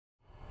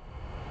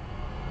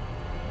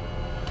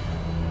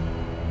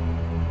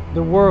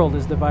The world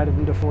is divided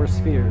into 4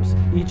 spheres,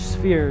 each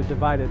sphere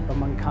divided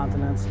among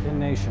continents and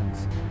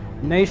nations.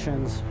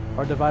 Nations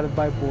are divided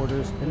by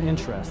borders and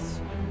interests.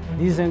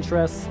 These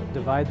interests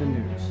divide the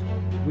news.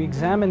 We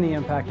examine the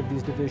impact of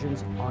these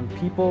divisions on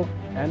people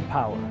and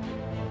power.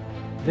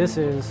 This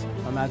is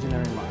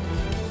Imaginary Lines.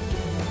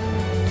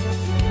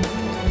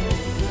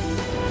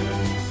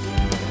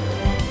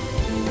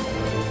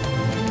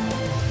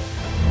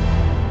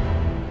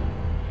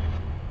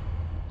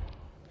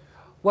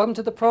 Welcome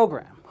to the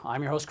program.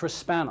 I'm your host,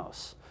 Chris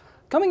Spanos.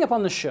 Coming up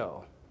on the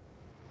show,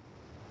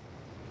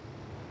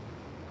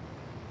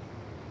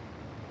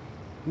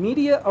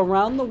 media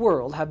around the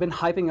world have been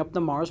hyping up the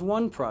Mars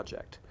One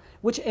project,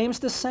 which aims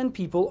to send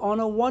people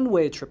on a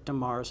one-way trip to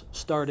Mars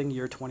starting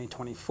year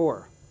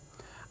 2024.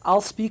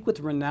 I'll speak with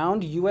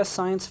renowned U.S.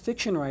 science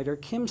fiction writer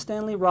Kim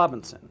Stanley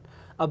Robinson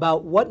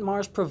about what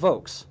Mars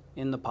provokes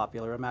in the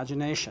popular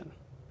imagination.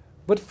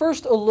 But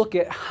first, a look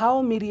at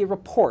how media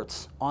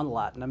reports on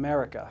Latin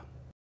America.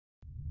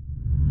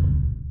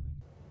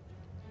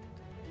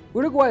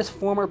 Uruguay's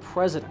former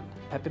president,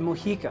 Pepe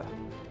Mujica,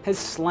 has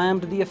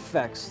slammed the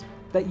effects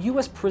that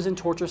U.S. prison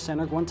torture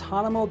center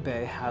Guantanamo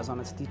Bay has on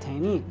its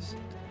detainees.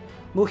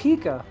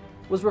 Mujica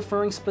was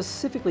referring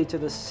specifically to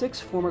the 6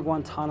 former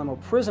Guantanamo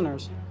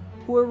prisoners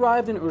who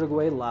arrived in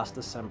Uruguay last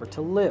December to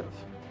live.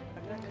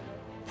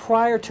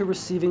 Prior to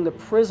receiving the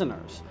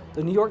prisoners,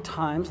 the New York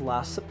Times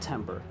last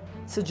September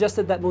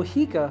suggested that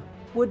Mujica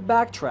would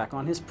backtrack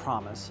on his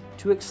promise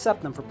to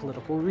accept them for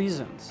political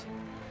reasons.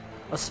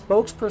 A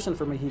spokesperson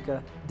for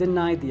Mujica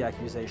denied the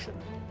accusation,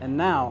 and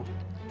now,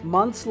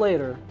 months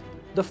later,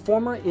 the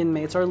former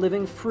inmates are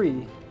living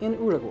free in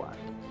Uruguay.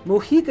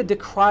 Mujica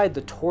decried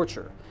the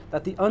torture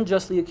that the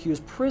unjustly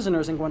accused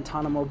prisoners in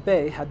Guantanamo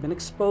Bay had been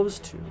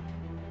exposed to.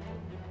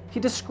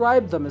 He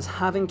described them as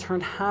having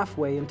turned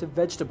halfway into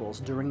vegetables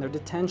during their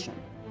detention.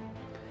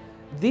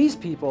 These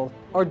people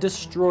are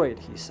destroyed,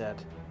 he said.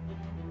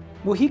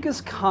 Mujica's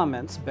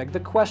comments beg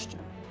the question: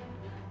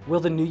 will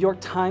the New York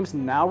Times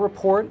now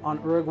report on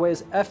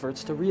Uruguay's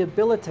efforts to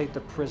rehabilitate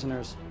the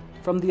prisoners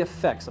from the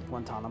effects of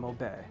Guantanamo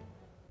Bay?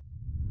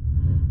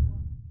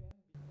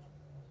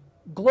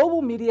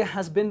 Global media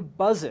has been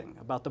buzzing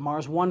about the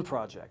Mars One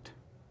project.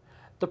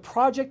 The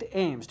project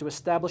aims to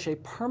establish a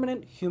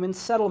permanent human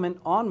settlement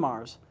on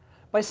Mars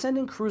by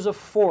sending crews of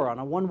 4 on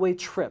a one-way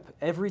trip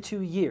every 2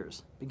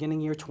 years,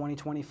 beginning year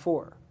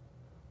 2024.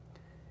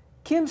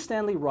 Kim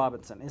Stanley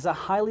Robinson is a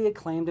highly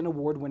acclaimed and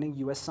award-winning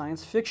U.S.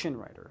 science fiction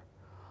writer.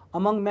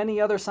 Among many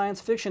other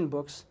science fiction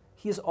books,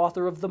 he is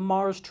author of the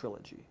Mars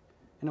Trilogy,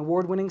 an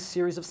award-winning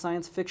series of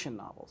science fiction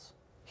novels.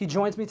 He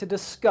joins me to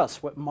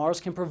discuss what Mars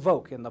can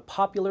provoke in the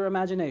popular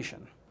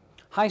imagination.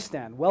 Hi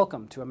Stan,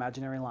 welcome to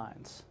Imaginary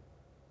Lines.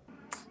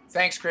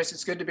 Thanks, Chris.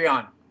 It's good to be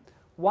on.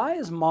 Why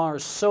is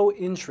Mars so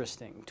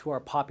interesting to our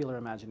popular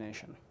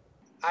imagination?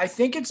 I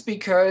think it's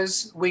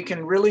because we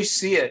can really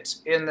see it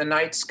in the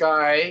night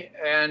sky,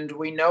 and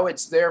we know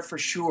it's there for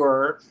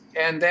sure.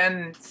 And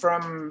then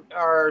from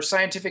our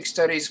scientific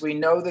studies, we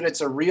know that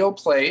it's a real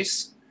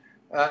place,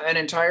 an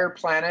entire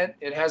planet.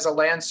 It has a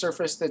land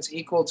surface that's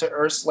equal to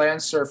Earth's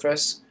land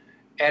surface,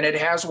 and it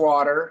has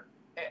water,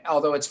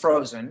 although it's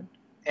frozen,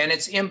 and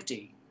it's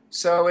empty.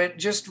 So it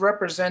just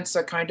represents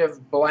a kind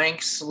of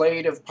blank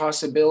slate of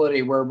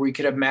possibility where we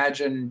could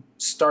imagine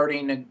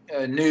starting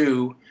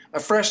anew, a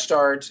fresh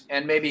start,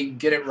 and maybe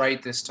get it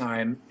right this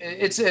time.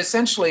 It's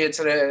essentially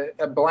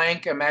a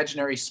blank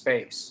imaginary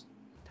space.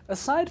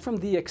 Aside from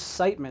the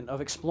excitement of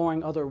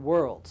exploring other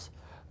worlds,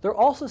 there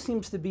also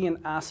seems to be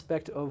an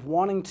aspect of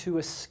wanting to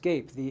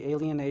escape the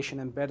alienation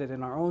embedded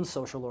in our own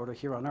social order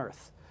here on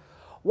Earth.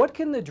 What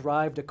can the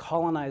drive to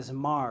colonize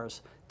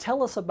Mars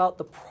tell us about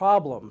the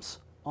problems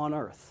on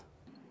Earth?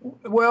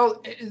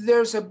 Well,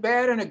 there's a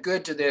bad and a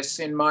good to this,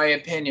 in my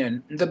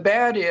opinion. The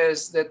bad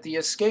is that the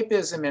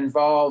escapism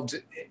involved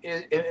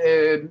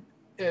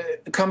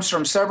comes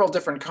from several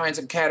different kinds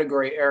of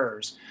category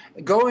errors.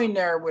 Going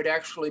there would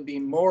actually be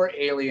more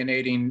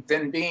alienating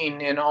than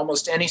being in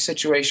almost any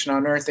situation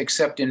on Earth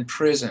except in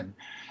prison.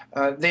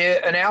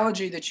 The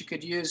analogy that you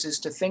could use is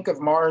to think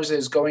of Mars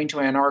as going to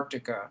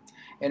Antarctica.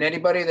 And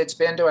anybody that's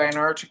been to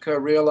Antarctica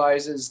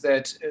realizes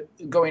that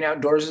going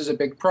outdoors is a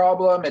big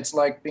problem. It's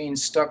like being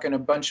stuck in a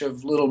bunch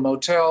of little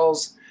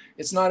motels.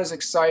 It's not as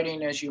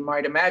exciting as you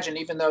might imagine,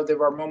 even though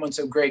there are moments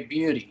of great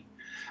beauty.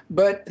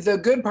 But the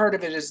good part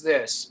of it is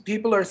this: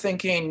 people are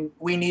thinking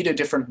we need a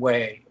different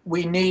way.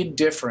 We need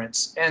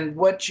difference. And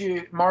what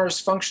Mars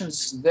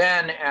functions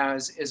then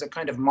as is a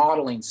kind of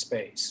modeling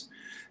space.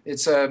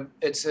 It's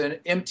an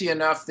empty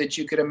enough that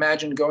you could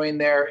imagine going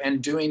there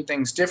and doing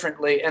things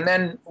differently. And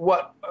then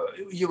what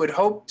you would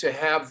hope to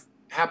have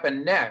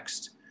happen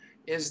next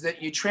is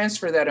that you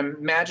transfer that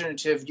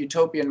imaginative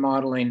utopian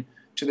modeling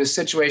to the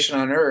situation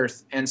on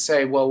Earth and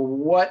say, well,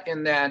 what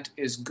in that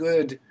is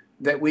good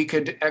that we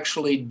could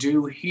actually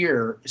do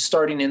here,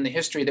 starting in the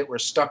history that we're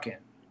stuck in?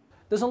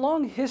 There's a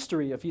long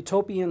history of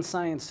utopian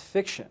science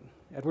fiction,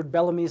 Edward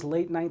Bellamy's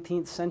late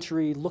 19th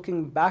century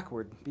Looking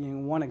Backward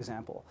being one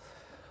example.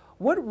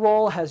 What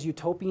role has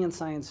utopian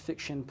science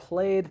fiction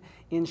played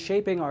in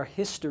shaping our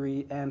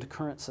history and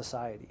current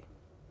society?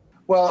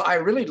 Well, I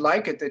really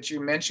like it that you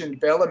mentioned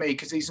Bellamy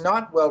because he's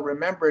not well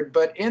remembered,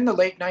 but in the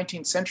late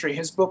 19th century,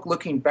 his book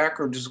Looking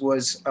Backwards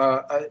was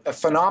a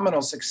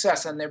phenomenal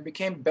success, and there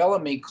became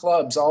Bellamy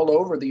clubs all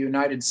over the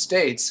United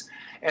States.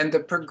 And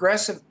the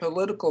progressive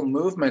political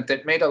movement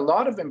that made a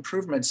lot of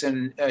improvements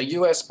in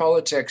US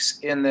politics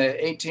in the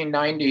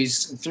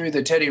 1890s through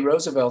the Teddy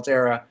Roosevelt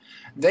era,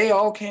 they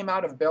all came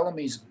out of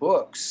Bellamy's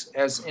books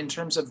as in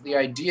terms of the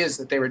ideas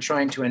that they were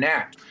trying to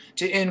enact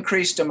to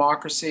increase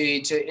democracy,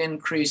 to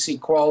increase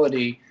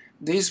equality.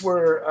 These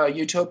were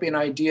utopian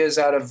ideas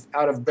out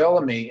of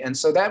Bellamy, and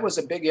so that was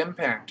a big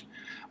impact.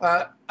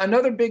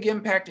 Another big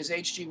impact is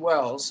H.G.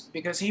 Wells,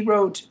 because he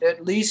wrote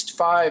at least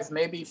 5,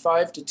 maybe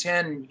 5 to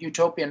 10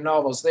 utopian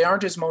novels. They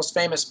aren't his most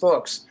famous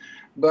books,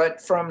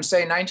 but from,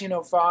 say,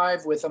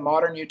 1905 with A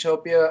Modern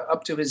Utopia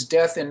up to his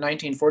death in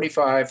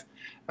 1945,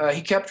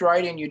 he kept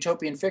writing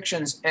utopian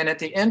fictions. And at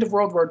the end of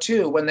World War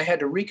II, when they had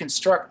to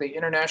reconstruct the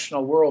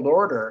international world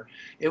order,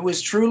 it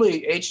was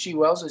truly H.G.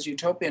 Wells's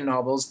utopian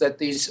novels that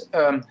these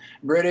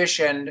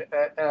British and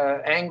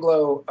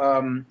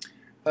Anglo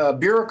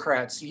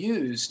bureaucrats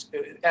used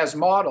as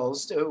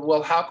models.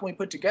 Well, how can we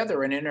put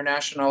together an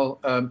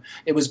international,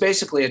 it was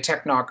basically a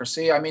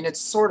technocracy. I mean,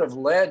 it's sort of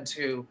led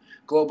to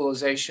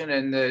globalization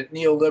and the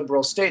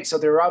neoliberal state, so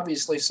there are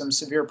obviously some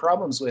severe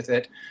problems with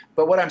it.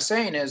 But what I'm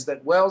saying is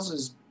that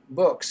Wells's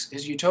books,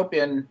 his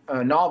utopian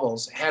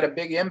novels, had a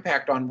big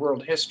impact on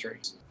world history.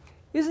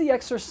 Is the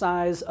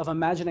exercise of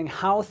imagining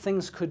how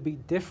things could be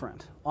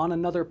different on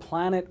another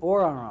planet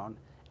or our own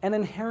an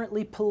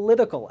inherently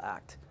political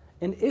act?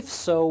 And if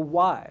so,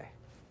 why?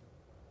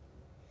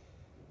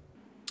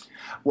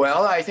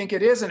 Well, I think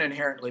it is an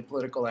inherently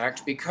political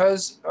act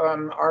because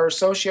our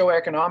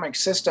socioeconomic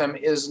system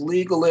is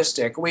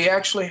legalistic. We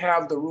actually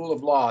have the rule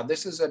of law.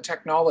 This is a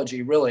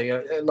technology, really,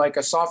 like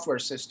a software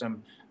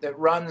system that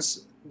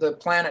runs the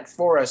planet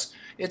for us.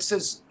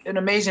 It's an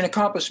amazing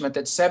accomplishment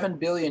that 7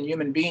 billion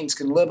human beings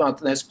can live on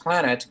this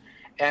planet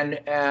and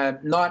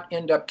not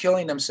end up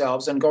killing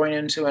themselves and going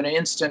into an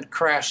instant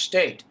crash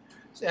state.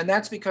 And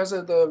that's because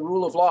of the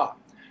rule of law.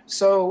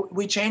 So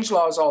we change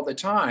laws all the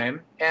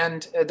time,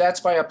 and that's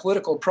by a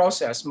political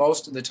process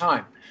most of the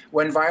time.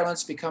 When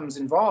violence becomes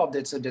involved,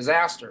 it's a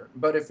disaster.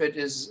 But if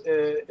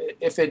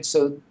it's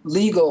a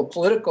legal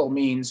political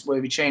means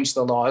where we change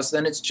the laws,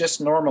 then it's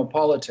just normal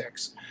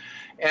politics.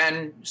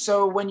 And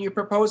so when you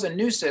propose a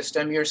new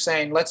system, you're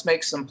saying, let's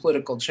make some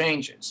political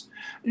changes.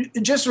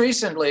 Just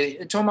recently,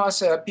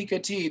 Thomas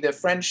Piketty, the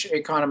French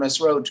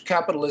economist, wrote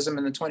Capitalism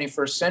in the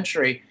 21st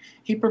Century.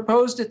 He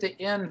proposed at the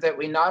end that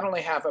we not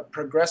only have a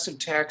progressive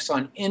tax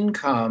on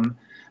income,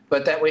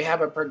 but that we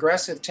have a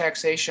progressive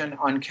taxation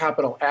on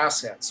capital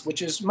assets,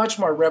 which is much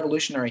more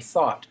revolutionary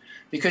thought,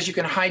 because you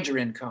can hide your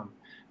income.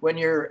 When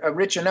you're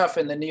rich enough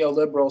in the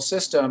neoliberal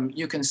system,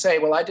 you can say,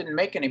 well, I didn't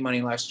make any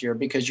money last year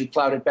because you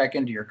plowed it back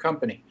into your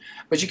company.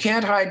 But you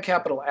can't hide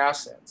capital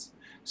assets.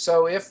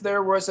 So if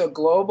there was a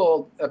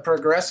global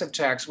progressive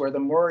tax where the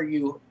more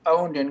you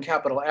owned in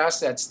capital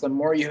assets, the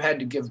more you had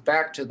to give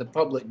back to the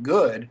public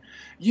good,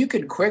 you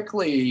could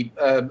quickly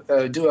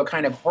do a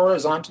kind of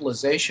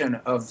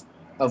horizontalization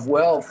of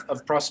wealth,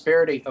 of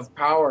prosperity, of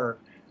power,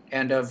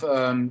 and of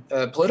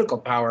political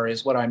power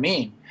is what I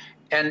mean.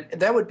 And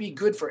that would be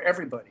good for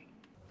everybody.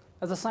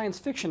 As a science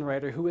fiction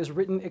writer who has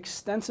written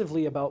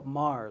extensively about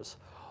Mars,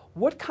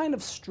 what kind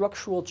of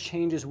structural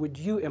changes would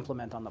you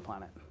implement on the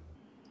planet?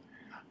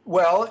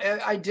 Well,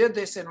 I did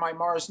this in my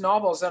Mars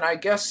novels, and I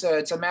guess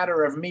it's a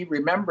matter of me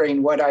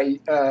remembering what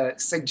I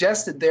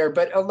suggested there,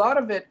 but a lot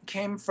of it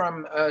came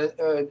from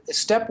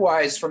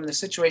stepwise from the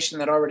situation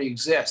that already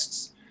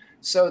exists.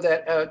 So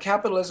that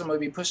capitalism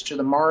would be pushed to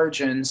the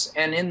margins,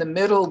 and in the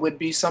middle would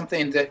be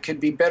something that could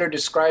be better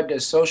described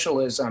as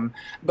socialism,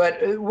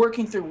 but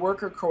working through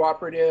worker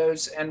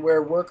cooperatives and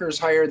where workers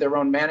hire their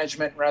own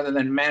management rather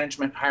than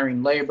management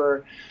hiring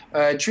labor,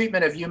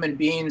 treatment of human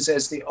beings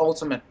as the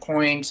ultimate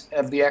point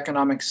of the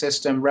economic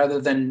system rather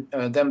than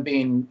them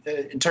being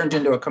turned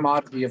into a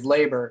commodity of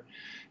labor.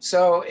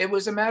 So it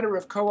was a matter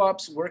of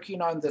co-ops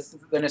working on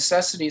the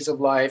necessities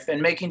of life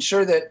and making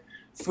sure that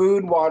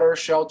food, water,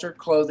 shelter,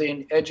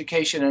 clothing,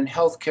 education, and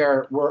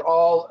healthcare were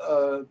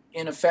all,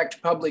 in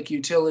effect, public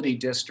utility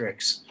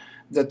districts,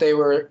 that they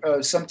were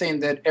something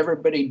that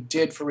everybody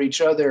did for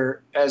each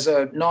other as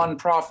a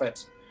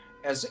nonprofit,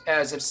 as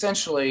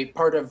essentially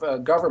part of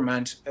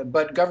government,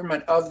 but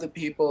government of the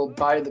people,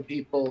 by the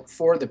people,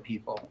 for the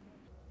people.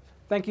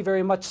 Thank you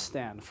very much,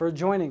 Stan, for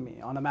joining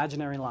me on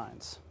Imaginary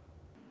Lines.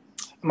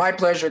 My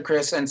pleasure,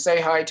 Chris, and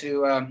say hi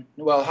to,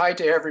 hi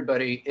to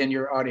everybody in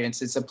your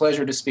audience. It's a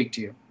pleasure to speak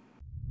to you.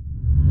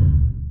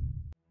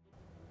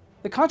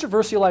 The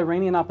controversial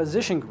Iranian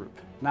opposition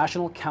group,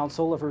 National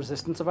Council of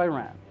Resistance of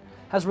Iran,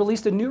 has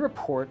released a new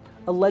report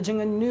alleging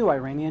a new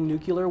Iranian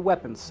nuclear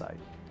weapons site.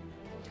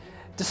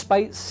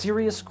 Despite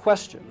serious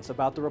questions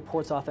about the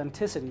report's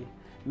authenticity,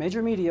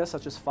 major media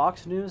such as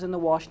Fox News and The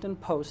Washington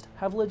Post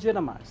have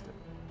legitimized it.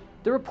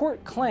 The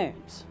report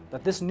claims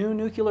that this new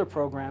nuclear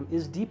program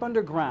is deep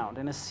underground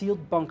in a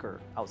sealed bunker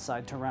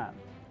outside Tehran.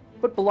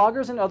 But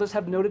bloggers and others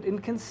have noted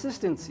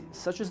inconsistencies,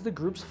 such as the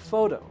group's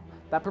photo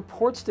that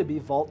purports to be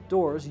vault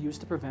doors used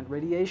to prevent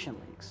radiation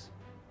leaks.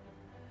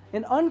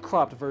 An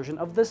uncropped version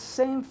of the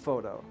same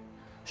photo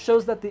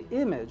shows that the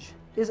image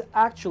is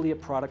actually a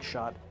product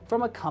shot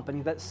from a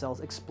company that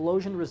sells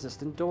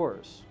explosion-resistant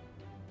doors.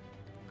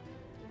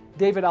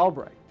 David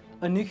Albright,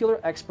 a nuclear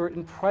expert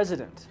and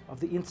president of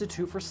the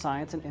Institute for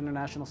Science and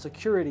International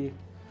Security,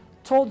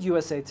 told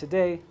USA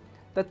Today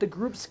that the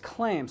group's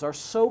claims are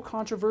so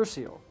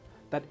controversial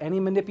that any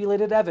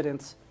manipulated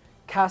evidence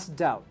casts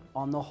doubt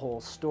on the whole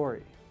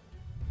story.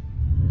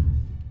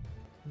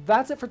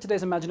 That's it for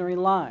today's Imaginary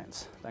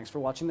Lines. Thanks for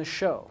watching the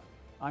show.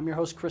 I'm your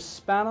host,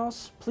 Chris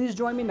Spanos. Please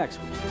join me next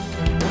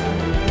week.